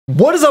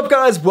What is up,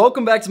 guys?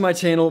 Welcome back to my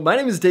channel. My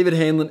name is David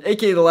Hanlon,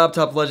 aka the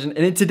Laptop Legend,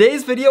 and in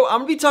today's video I'm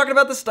gonna be talking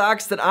about the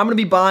stocks that I'm gonna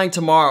be buying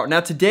tomorrow. Now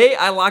today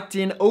I locked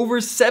in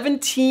over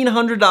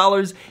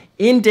 $1,700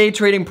 in day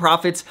trading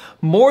profits,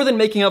 more than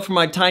making up for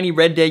my tiny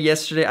red day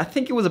yesterday. I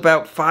think it was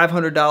about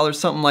 $500,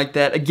 something like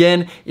that.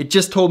 Again, it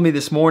just told me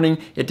this morning.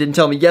 It didn't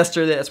tell me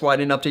yesterday. That's why I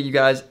didn't update you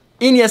guys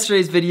in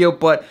yesterday's video,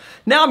 but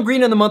now I'm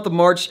green in the month of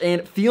March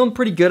and feeling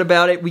pretty good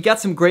about it. We got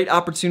some great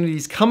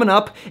opportunities coming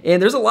up,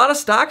 and there's a lot of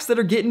stocks that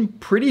are getting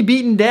pretty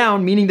beaten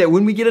down, meaning that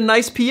when we get a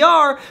nice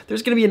PR,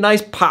 there's gonna be a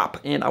nice pop,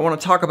 and I wanna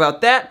talk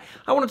about that.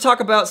 I wanna talk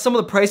about some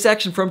of the price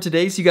action from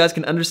today so you guys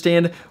can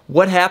understand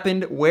what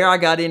happened, where I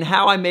got in,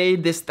 how I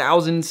made this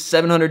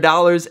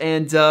 $1,700,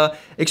 and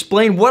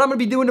explain what I'm gonna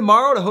be doing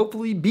tomorrow to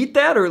hopefully beat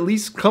that or at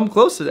least come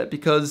close to that,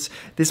 because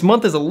this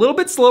month is a little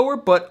bit slower,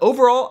 but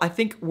overall, I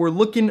think we're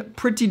looking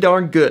pretty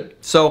darn good.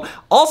 So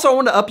also I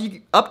want to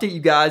update you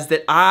guys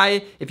that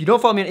if you don't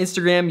follow me on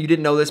Instagram, you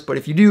didn't know this, but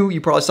if you do, you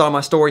probably saw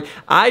my story.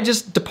 I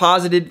just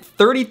deposited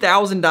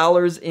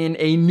 $30,000 in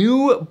a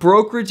new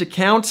brokerage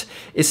account.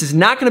 This is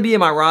not going to be in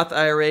my Roth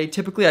IRA.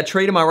 Typically, I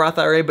trade in my Roth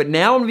IRA, but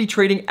now I'm going to be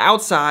trading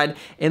outside.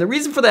 And the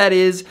reason for that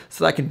is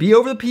so that I can be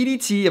over the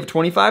PDT of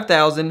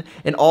 $25,000,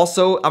 and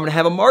also I'm going to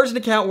have a margin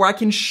account where I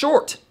can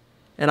short.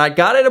 And I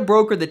got at a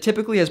broker that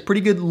typically has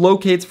pretty good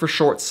locates for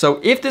shorts. So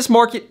if this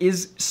market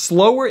is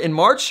slower in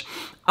March,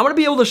 I'm gonna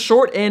be able to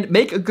short and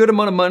make a good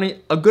amount of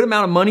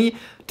money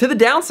to the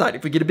downside.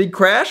 If we get a big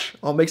crash,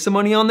 I'll make some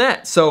money on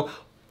that. So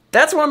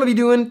that's what I'm gonna be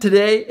doing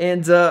today.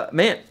 And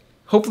man,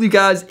 hopefully you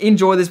guys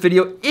enjoy this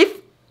video.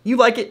 If you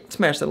like it,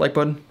 smash that like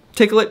button,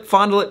 tickle it,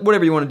 fondle it,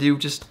 whatever you wanna do.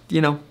 Just,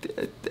 you know,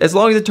 as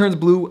long as it turns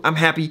blue, I'm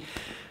happy.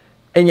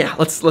 And yeah,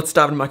 let's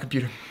dive into my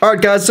computer. All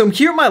right, guys, so I'm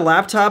here at my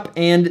laptop,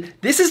 and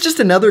this is just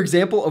another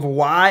example of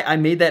why I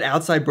made that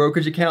outside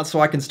brokerage account so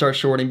I can start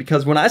shorting,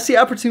 because when I see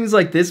opportunities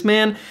like this,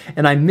 man,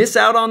 and I miss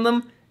out on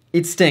them,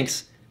 it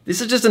stinks. This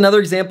is just another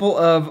example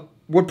of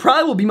what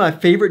probably will be my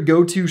favorite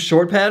go-to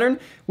short pattern,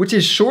 which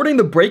is shorting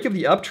the break of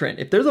the uptrend.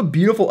 If there's a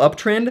beautiful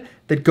uptrend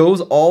that goes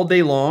all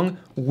day long,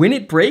 when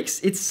it breaks,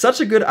 it's such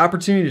a good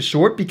opportunity to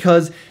short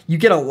because you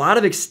get a lot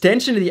of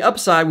extension to the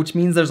upside, which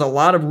means there's a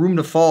lot of room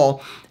to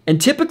fall. And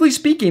typically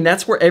speaking,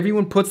 that's where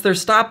everyone puts their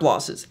stop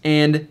losses.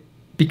 And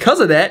because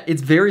of that,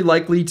 it's very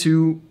likely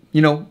to,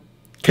 you know,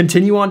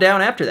 continue on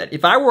down after that.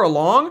 If I were a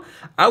long,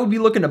 I would be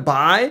looking to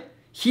buy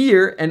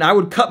here, and I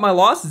would cut my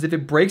losses if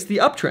it breaks the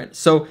uptrend.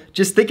 So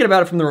just thinking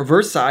about it from the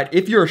reverse side,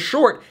 if you're a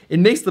short,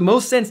 it makes the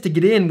most sense to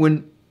get in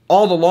when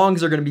all the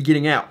longs are going to be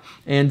getting out.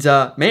 And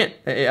man,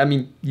 I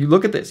mean, you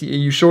look at this.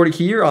 You short it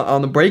here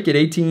on the break at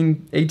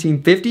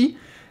 1850.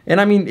 And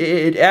I mean,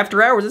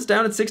 after hours, it's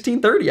down at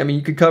 1630. I mean,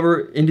 you could cover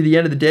into the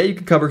end of the day. You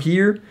could cover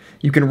here.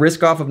 You can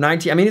risk off of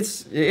 19. I mean,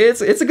 it's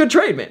a good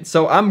trade, man.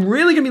 So I'm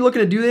really going to be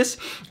looking to do this.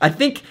 I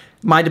think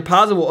my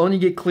deposit will only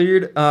get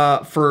cleared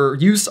for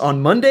use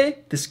on Monday,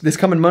 this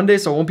coming Monday,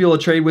 so I won't be able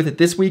to trade with it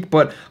this week,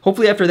 but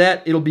hopefully after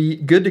that, it'll be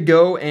good to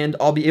go, and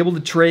I'll be able to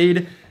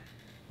trade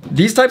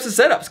these types of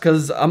setups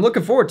because I'm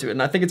looking forward to it,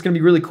 and I think it's going to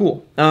be really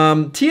cool.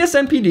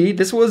 TSNPD,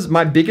 this was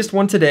my biggest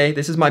one today.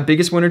 This is my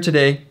biggest winner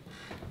today.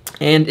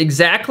 And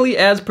exactly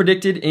as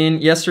predicted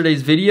in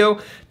yesterday's video,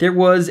 there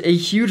was a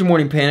huge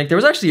morning panic. There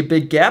was actually a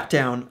big gap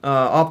down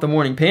off the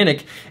morning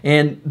panic.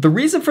 And the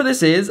reason for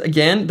this is,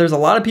 again, there's a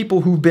lot of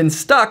people who've been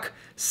stuck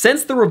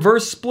since the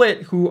reverse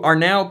split who are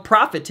now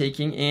profit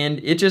taking. And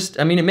it just,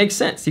 I mean, it makes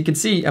sense. You can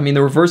see, I mean,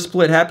 the reverse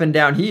split happened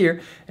down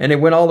here and it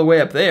went all the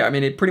way up there. I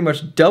mean, it pretty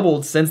much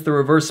doubled since the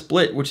reverse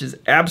split, which is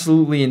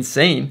absolutely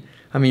insane.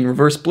 I mean,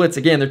 reverse splits,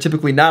 again, they're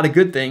typically not a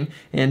good thing,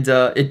 and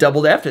it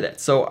doubled after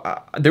that. So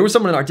there was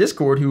someone in our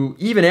Discord who,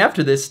 even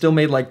after this, still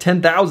made like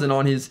 10,000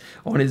 on his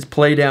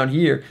play down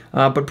here.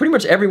 But pretty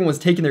much everyone was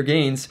taking their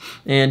gains,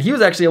 and he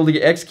was actually able to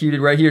get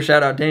executed right here.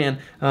 Shout out Dan.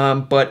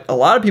 But a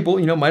lot of people,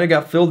 you know, might have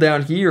got filled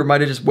down here,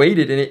 might have just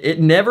waited, and it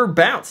never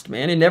bounced,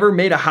 man. It never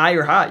made a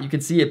higher high. You can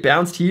see it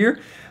bounced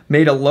here,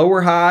 made a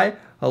lower high,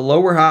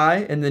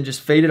 and then just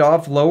faded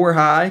off, lower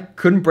high,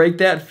 couldn't break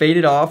that,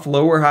 faded off,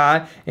 lower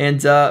high,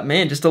 and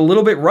man, just a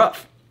little bit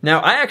rough. Now,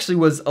 I actually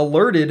was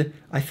alerted,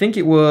 I think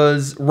it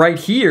was right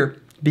here,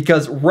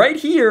 because right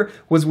here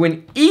was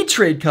when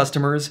E-Trade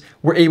customers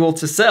were able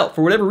to sell.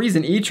 For whatever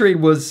reason,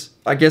 E-Trade was,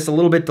 I guess, a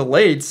little bit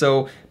delayed,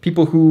 so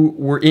people who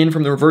were in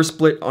from the reverse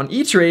split on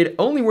E-Trade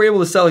only were able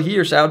to sell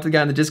here. Shout out to the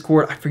guy in the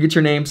Discord. I forget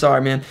your name.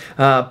 Sorry, man.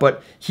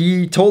 But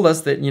he told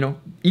us that, you know,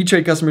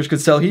 E-Trade customers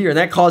could sell here, and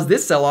that caused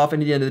this sell-off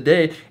into the end of the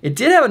day. It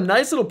did have a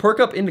nice little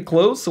perk up into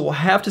close, so we'll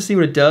have to see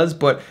what it does.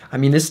 But, I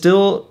mean, this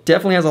still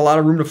definitely has a lot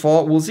of room to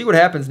fall. We'll see what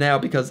happens now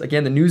because,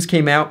 again, the news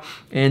came out.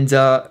 And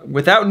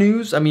without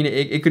news, I mean,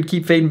 it could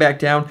keep fading back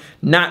down.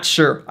 Not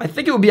sure. I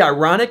think it would be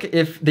ironic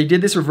if they did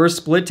this reverse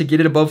split to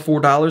get it above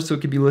 $4 so it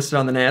could be listed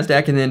on the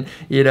NASDAQ, and then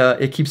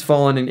it keeps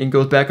falling and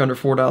goes back under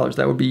 $4.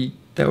 That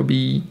would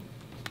be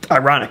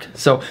ironic.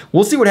 So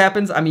we'll see what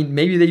happens. I mean,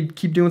 maybe they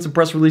keep doing some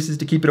press releases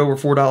to keep it over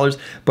 $4,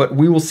 but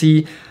we will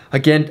see.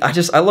 Again,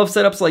 I love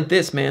setups like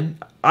this, man.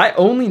 I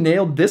only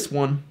nailed this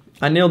one.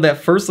 I nailed that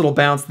first little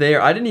bounce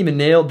there. I didn't even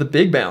nail the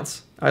big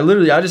bounce.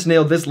 I just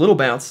nailed this little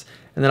bounce,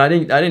 and then I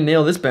didn't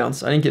nail this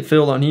bounce. I didn't get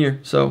filled on here.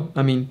 So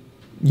I mean,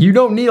 you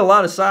don't need a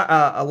lot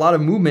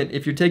of movement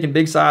if you're taking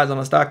big size on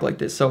a stock like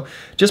this. So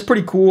just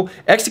pretty cool.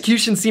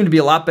 Execution seemed to be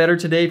a lot better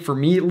today for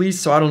me at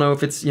least. So I don't know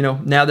if it's, you know,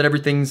 now that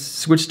everything's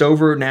switched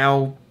over,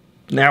 now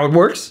it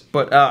works.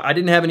 But I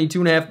didn't have any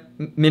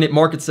 2.5 minute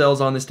market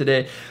sells on this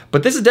today.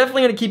 But this is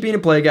definitely going to keep being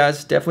in play,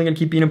 guys. Definitely going to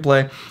keep being in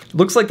play.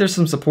 Looks like there's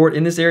some support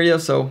in this area,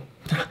 so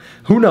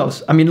who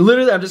knows? I mean,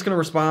 literally, I'm just going to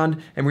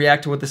respond and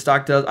react to what the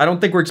stock does. I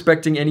don't think we're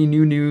expecting any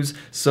new news,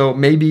 so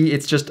maybe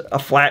it's just a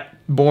flat,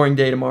 boring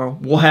day tomorrow.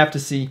 We'll have to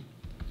see.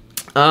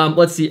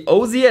 Let's see,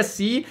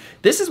 OZSC.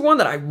 This is one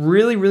that I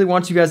really, really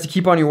want you guys to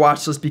keep on your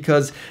watch list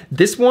because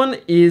this one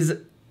is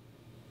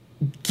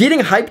getting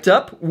hyped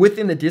up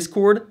within the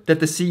Discord that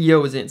the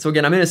CEO is in. So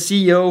again, I'm in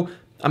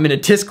a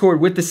Discord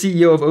with the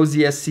CEO of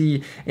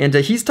OZSC, and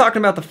he's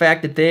talking about the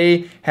fact that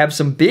they have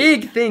some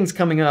big things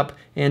coming up,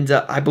 and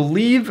I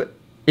believe,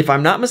 if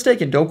I'm not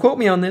mistaken, don't quote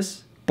me on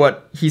this,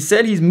 but he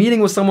said he's meeting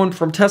with someone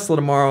from Tesla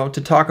tomorrow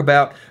to talk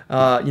about,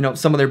 you know,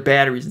 some of their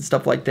batteries and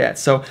stuff like that.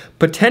 So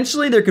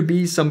potentially there could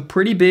be some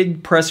pretty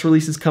big press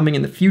releases coming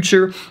in the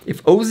future.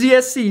 If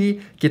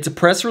OZSC gets a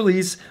press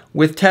release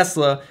with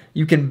Tesla,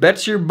 you can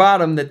bet your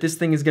bottom that this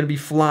thing is going to be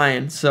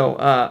flying. So,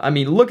 I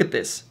mean, look at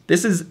this.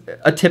 This is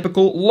a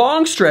typical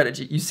long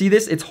strategy. You see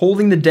this? It's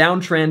holding the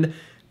downtrend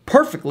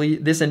perfectly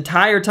this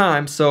entire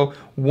time. So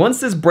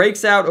once this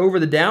breaks out over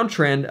the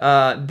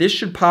downtrend, this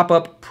should pop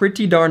up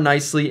pretty darn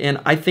nicely.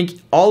 And I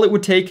think all it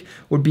would take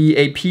would be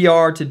a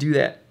PR to do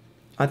that.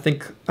 I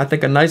think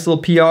a nice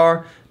little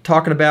PR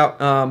talking about,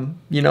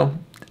 you know,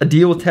 a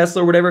deal with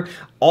Tesla or whatever.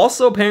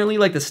 Also, apparently,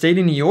 like the state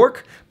of New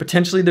York,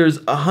 potentially there's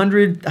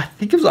I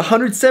think it was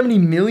 170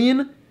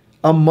 million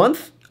a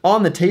month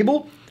on the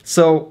table.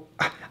 So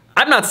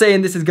I'm not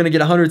saying this is going to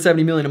get a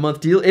 170 million a month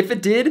deal. If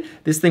it did,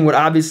 this thing would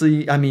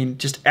obviously, I mean,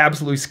 just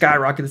absolutely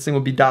skyrocket. This thing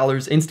would be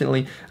dollars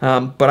instantly.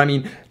 But I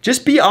mean,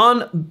 just be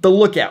on the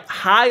lookout.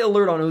 High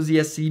alert on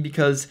OZSC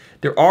because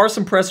there are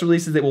some press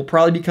releases that will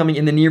probably be coming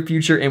in the near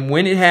future. And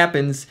when it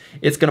happens,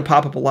 it's going to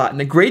pop up a lot. And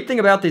the great thing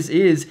about this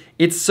is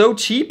it's so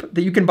cheap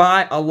that you can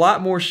buy a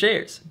lot more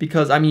shares.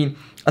 Because, I mean,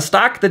 a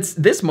stock that's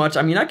this much,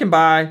 I mean, I can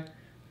buy,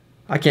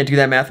 I can't do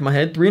that math in my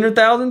head,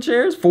 300,000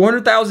 shares,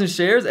 400,000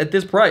 shares at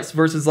this price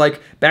versus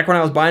like back when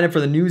I was buying it for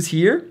the news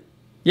here.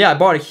 Yeah, I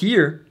bought it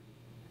here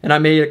and I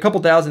made a couple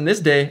thousand this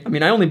day. I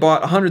mean, I only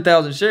bought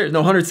 100,000 shares,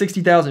 no,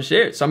 160,000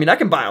 shares. So, I mean, I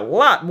can buy a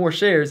lot more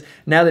shares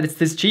now that it's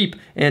this cheap.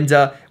 And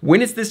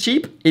when it's this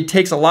cheap, it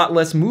takes a lot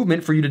less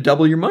movement for you to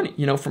double your money.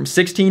 You know, from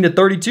 16 to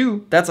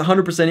 32, that's a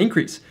 100%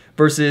 increase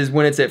versus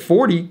when it's at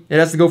 40, it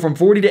has to go from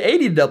 40 to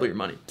 80 to double your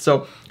money.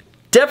 So,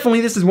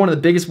 definitely, this is one of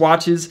the biggest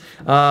watches.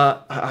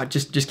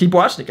 Just keep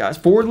watching it, guys.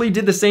 Forwardly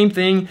did the same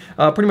thing,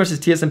 pretty much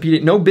as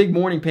TSNPD. No big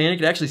morning panic.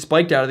 It actually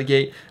spiked out of the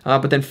gate,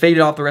 but then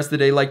faded off the rest of the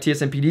day like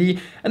TSNPD,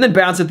 and then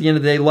bounced at the end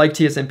of the day like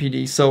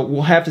TSNPD. So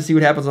we'll have to see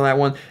what happens on that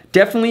one.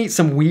 Definitely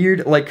some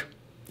weird, like,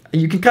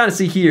 you can kind of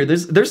see here,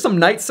 there's some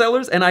night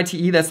sellers,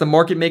 NITE, that's the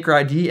market maker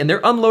ID, and they're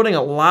unloading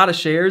a lot of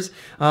shares,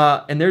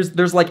 and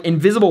there's like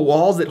invisible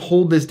walls that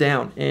hold this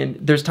down, and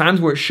there's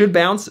times where it should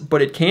bounce, but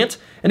it can't.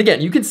 And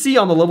again, you can see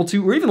on the level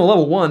 2 or even the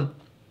level 1,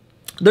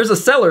 there's a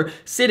seller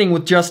sitting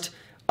with just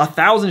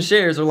 1,000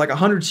 shares or like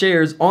 100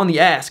 shares on the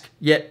ask,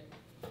 yet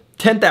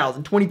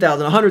 10,000,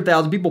 20,000,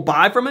 100,000 people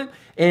buy from it,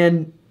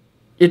 and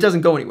it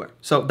doesn't go anywhere.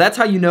 So that's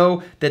how you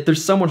know that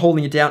there's someone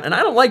holding it down. And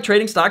I don't like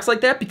trading stocks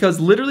like that because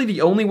literally the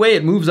only way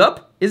it moves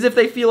up is if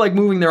they feel like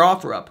moving their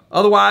offer up.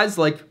 Otherwise,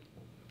 like,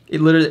 it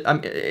literally,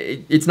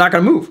 it's not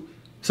going to move.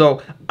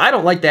 So I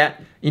don't like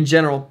that in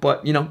general,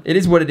 but you know, it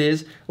is what it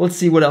is. Let's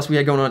see what else we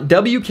had going on.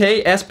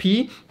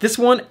 WKSP, this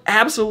one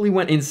absolutely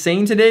went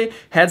insane today.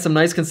 Had some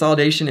nice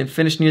consolidation and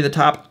finished near the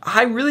top.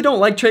 I really don't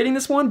like trading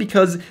this one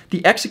because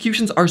the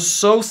executions are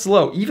so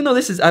slow. Even though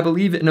this is, I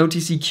believe, an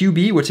OTC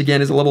QB, which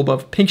again is a level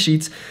above pink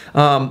sheets.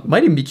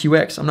 Might even be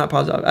QX. I'm not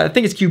positive. I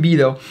think it's QB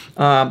though.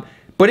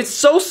 But it's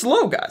so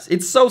slow, guys.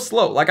 It's so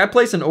slow. Like I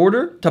place an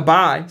order to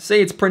buy,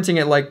 say it's printing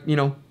at like, you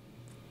know,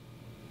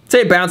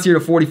 say it bounced here to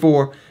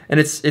 44 and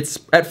it's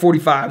at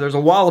 45. There's a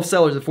wall of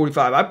sellers at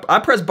 45. I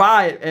press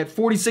buy at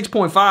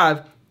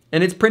 46.5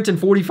 and it's printing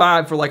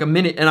 45 for like a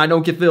minute and I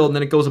don't get filled and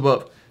then it goes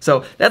above.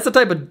 So that's the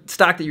type of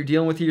stock that you're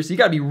dealing with here. So you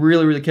got to be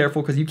really, really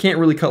careful because you can't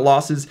really cut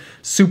losses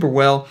super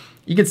well.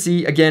 You can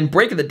see, again,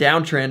 break of the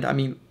downtrend. I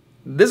mean,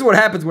 this is what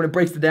happens when it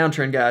breaks the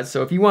downtrend, guys.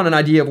 So if you want an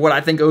idea of what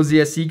I think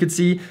OZSC could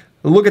see,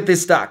 look at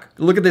this stock.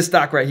 Look at this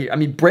stock right here. I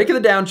mean, break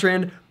of the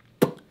downtrend,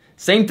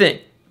 same thing.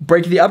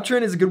 Break of the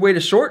uptrend is a good way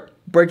to short.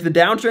 Break of the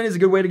downtrend is a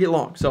good way to get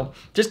long. So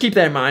just keep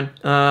that in mind.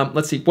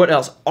 Let's see, what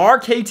else?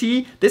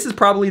 RKT, this is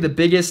probably the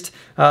biggest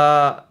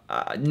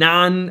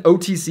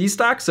non-OTC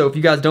stock. So if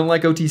you guys don't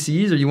like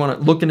OTCs or you want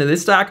to look into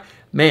this stock,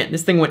 man,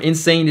 this thing went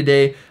insane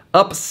today.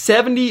 Up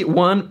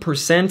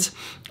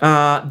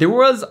 71%. There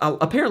was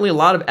apparently a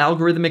lot of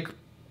algorithmic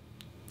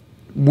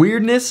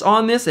weirdness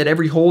on this at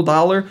every whole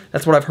dollar.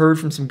 That's what I've heard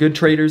from some good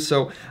traders.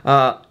 So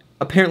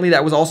apparently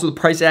that was also the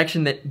price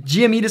action that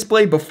GME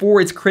displayed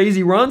before its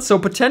crazy run. So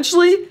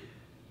potentially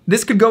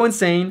this could go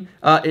insane.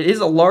 It is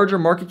a larger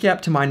market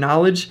cap to my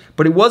knowledge,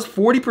 but it was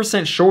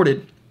 40%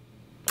 shorted.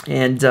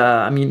 And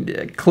I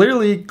mean,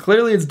 clearly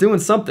it's doing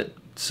something.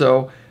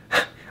 So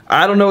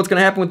I don't know what's going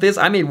to happen with this.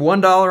 I made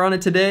 $1 on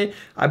it today.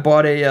 I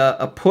bought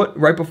a put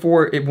right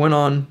before it went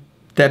on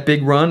that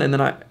big run. And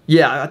then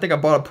I think I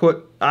bought a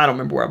put. I don't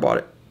remember where I bought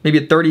it. Maybe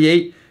at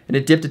 38, and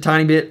it dipped a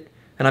tiny bit,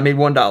 and I made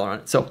 $1 on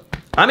it. So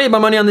I made my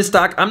money on this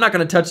stock. I'm not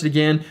going to touch it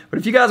again. But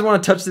if you guys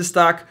want to touch this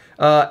stock,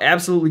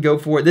 absolutely go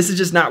for it. This is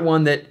just not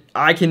one that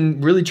I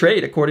can really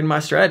trade according to my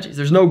strategies.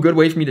 There's no good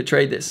way for me to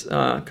trade this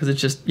because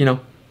it's just, you know,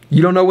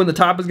 you don't know when the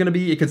top is going to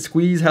be. It could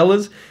squeeze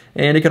hellas,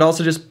 and it could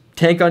also just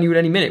tank on you at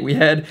any minute. We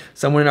had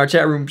someone in our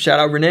chat room, shout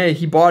out Renee,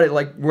 he bought it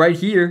like right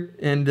here,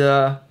 and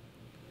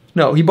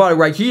no, he bought it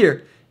right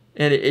here,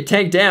 and it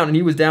tanked down, and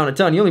he was down a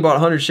ton. He only bought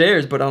 100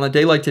 shares, but on a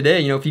day like today,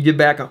 you know, if you give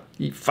back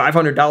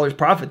 $500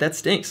 profit, that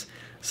stinks.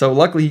 So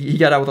luckily, he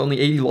got out with only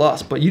 80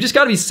 loss. But you just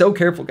got to be so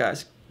careful,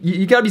 guys.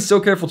 You got to be so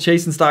careful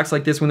chasing stocks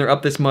like this when they're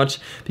up this much,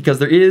 because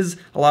there is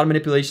a lot of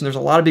manipulation. There's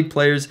a lot of big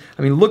players.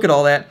 I mean, look at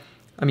all that.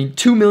 I mean,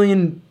 2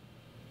 million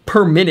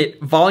per minute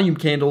volume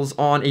candles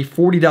on a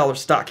 $40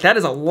 stock. That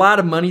is a lot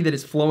of money that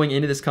is flowing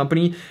into this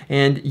company,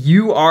 and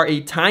you are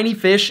a tiny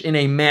fish in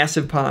a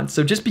massive pond.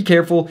 So just be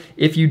careful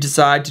if you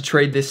decide to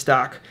trade this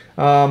stock.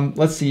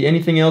 Let's see,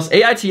 anything else?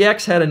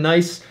 AITX had a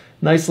nice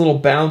little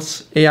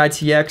bounce.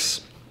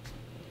 AITX,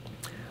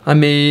 I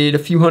made a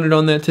few hundred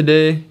on that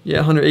today. Yeah,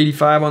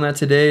 185 on that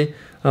today.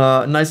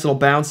 Nice little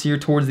bounce here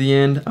towards the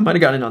end. I might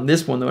have gotten it on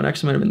this one, though. It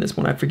actually might have been this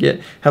one. I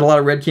forget. Had a lot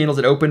of red candles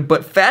that opened,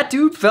 but Fat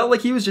Dude felt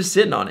like he was just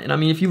sitting on it. And I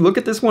mean, if you look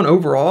at this one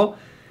overall,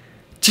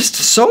 just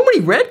so many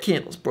red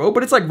candles, bro.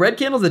 But it's like red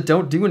candles that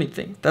don't do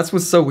anything. That's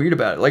what's so weird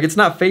about it. Like, it's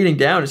not fading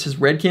down. It's just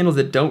red candles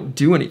that don't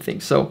do anything.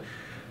 So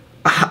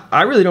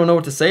I really don't know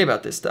what to say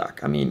about this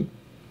stock. I mean,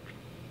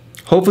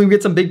 hopefully we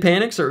get some big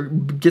panics or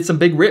get some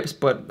big rips.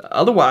 But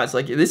otherwise,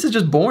 like, this is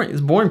just boring.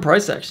 It's boring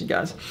price action,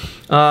 guys.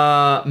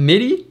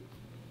 MIDI.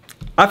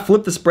 I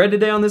flipped the spread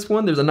today on this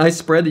one. There's a nice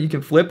spread that you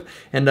can flip.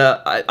 And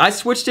I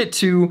switched it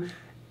to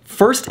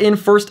first in,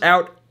 first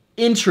out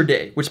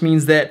intraday, which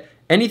means that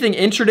anything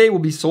intraday will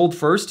be sold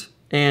first.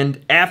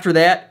 And after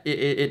that,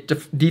 it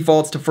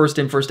defaults to first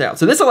in, first out.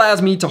 So this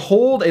allows me to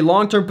hold a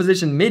long-term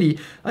position MIDI.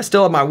 I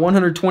still have my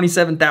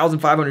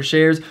 127,500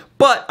 shares,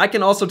 but I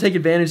can also take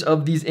advantage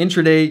of these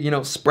intraday, you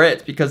know,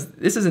 spreads, because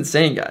this is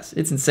insane, guys.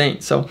 It's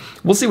insane. So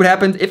we'll see what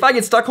happens. If I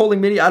get stuck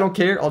holding MIDI, I don't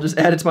care. I'll just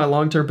add it to my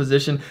long-term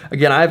position.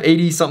 Again, I have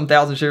 80-something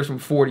thousand shares from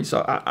 40,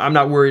 so I'm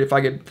not worried if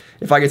I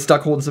get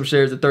stuck holding some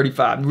shares at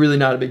 35. Really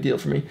not a big deal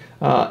for me.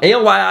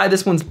 ALYI,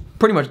 this one's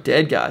pretty much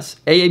dead, guys.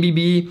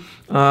 AABB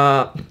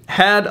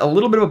had a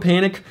little bit of a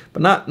panic,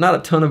 but not a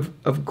ton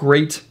of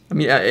great. I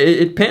mean,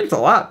 it panicked a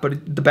lot,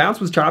 but the bounce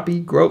was choppy,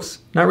 gross.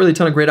 Not really a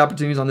ton of great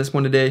opportunities on this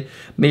one today.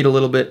 Made a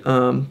little bit,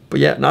 but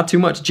yeah, not too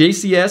much.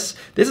 JCS,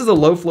 this is a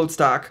low float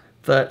stock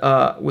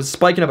that was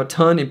spiking up a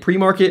ton in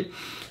pre-market,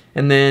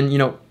 and then, you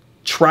know,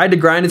 tried to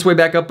grind its way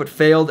back up, but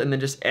failed, and then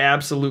just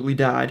absolutely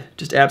died.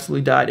 Just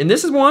absolutely died. And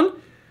this is one,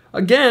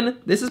 again,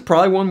 this is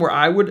probably one where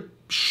I would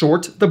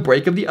short the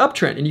break of the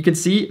uptrend. And you can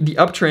see the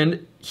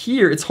uptrend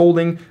here, it's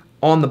holding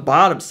on the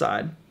bottom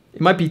side.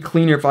 It might be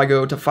cleaner if I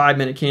go to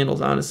 5-minute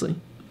candles, honestly.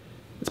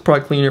 It's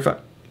probably cleaner if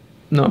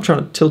no, I'm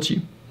trying to tilt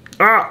you.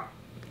 Come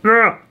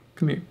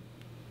here.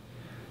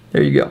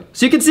 There you go.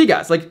 So you can see,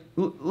 guys, like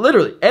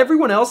literally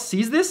everyone else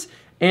sees this,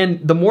 and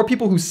the more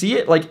people who see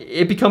it, like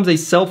it becomes a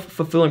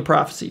self-fulfilling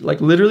prophecy. Like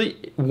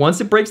literally,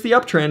 once it breaks the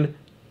uptrend,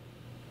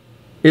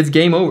 it's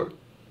game over.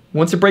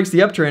 Once it breaks the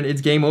uptrend,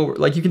 it's game over.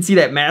 Like you can see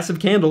that massive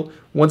candle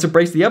once it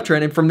breaks the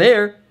uptrend, and from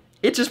there,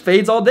 it just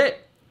fades all day.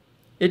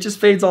 It just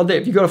fades all day.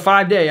 If you go to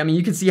 5-day, I mean,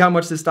 you can see how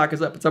much this stock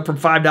is up. It's up from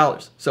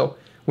 $5. So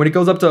when it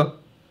goes up to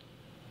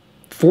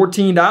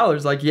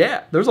 $14, like,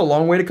 yeah, there's a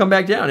long way to come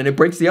back down, and it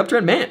breaks the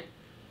uptrend, man.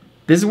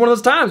 This is one of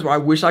those times where I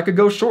wish I could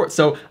go short.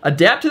 So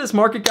adapt to this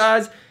market,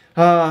 guys.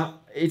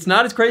 It's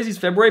not as crazy as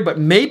February, but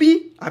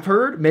maybe, I've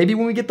heard, maybe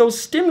when we get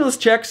those stimulus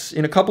checks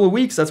in a couple of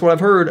weeks, that's what I've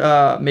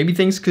heard, maybe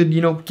things could,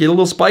 you know, get a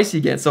little spicy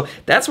again. So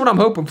that's what I'm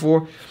hoping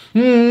for.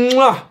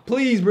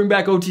 Please bring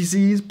back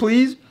OTCs,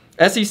 please.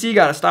 SEC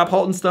got to stop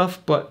halting stuff,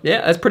 but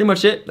yeah, that's pretty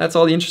much it. That's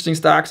all the interesting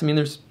stocks. I mean,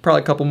 there's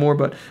probably a couple more,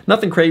 but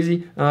nothing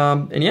crazy.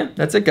 And yeah,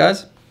 that's it,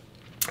 guys.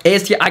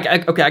 AST,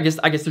 okay, I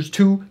guess there's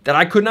two that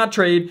I could not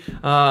trade.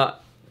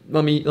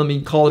 Let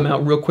me call them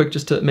out real quick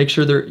just to make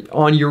sure they're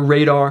on your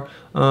radar.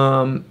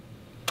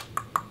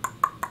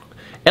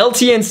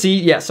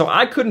 LTNC, yeah, so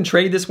I couldn't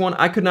trade this one.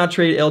 I could not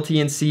trade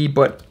LTNC,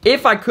 but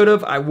if I could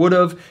have, I would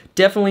have.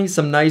 Definitely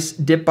some nice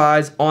dip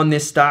buys on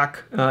this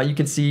stock. You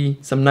can see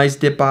some nice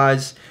dip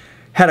buys.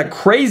 Had a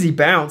crazy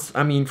bounce.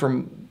 I mean,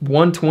 from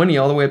 120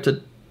 all the way up to,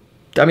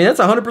 I mean, that's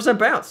a 100%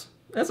 bounce.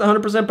 That's a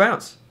 100%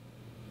 bounce.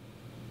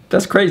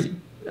 That's crazy.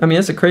 I mean,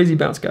 that's a crazy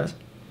bounce, guys.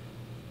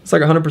 It's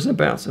like a 100%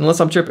 bounce,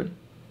 unless I'm tripping.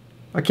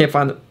 I can't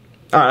find it.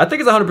 All right, I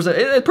think it's 100%.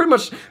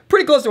 It's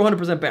pretty close to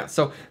 100% bounce.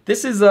 So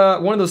this is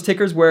one of those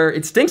tickers where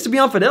it stinks to be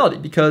on Fidelity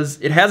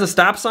because it has a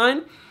stop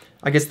sign.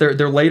 I guess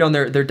they're late on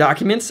their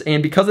documents,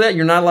 and because of that,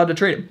 you're not allowed to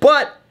trade it.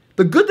 But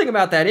the good thing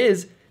about that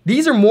is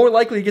these are more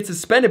likely to get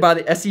suspended by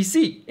the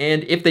SEC.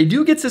 And if they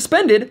do get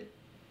suspended,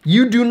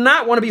 you do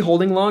not want to be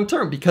holding long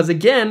term because,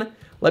 again,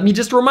 let me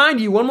just remind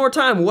you one more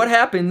time what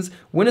happens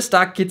when a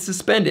stock gets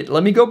suspended.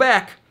 Let me go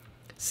back.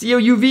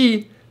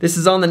 COUV, this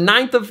is on the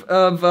 9th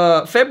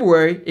of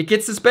February. It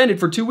gets suspended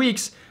for 2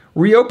 weeks,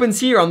 reopens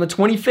here on the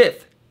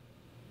 25th.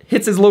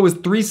 Hits as low as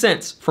 3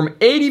 cents. From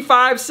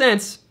 85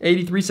 cents,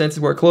 83 cents is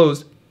where it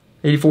closed,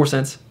 84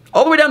 cents,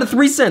 all the way down to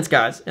 3 cents,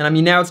 guys. And I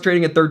mean, now it's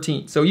trading at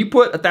 13. So you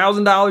put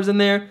 $1,000 in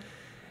there,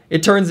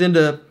 it turns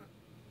into,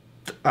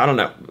 I don't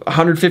know,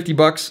 150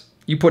 bucks.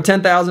 You put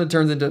 10,000, it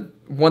turns into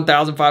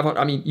 1,500.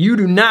 I mean, you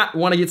do not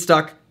want to get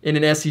stuck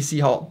in an SEC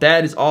halt.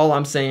 That is all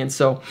I'm saying.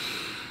 So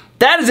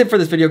that is it for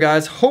this video,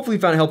 guys. Hopefully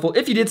you found it helpful.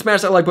 If you did,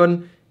 smash that like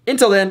button.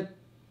 Until then,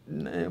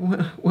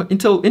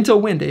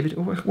 until when, David?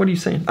 What are you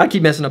saying? I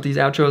keep messing up these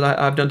outros.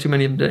 I've done too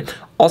many of them today.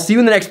 I'll see you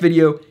in the next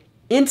video.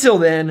 Until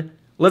then,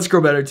 let's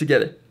grow better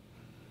together.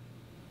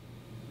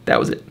 That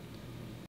was it.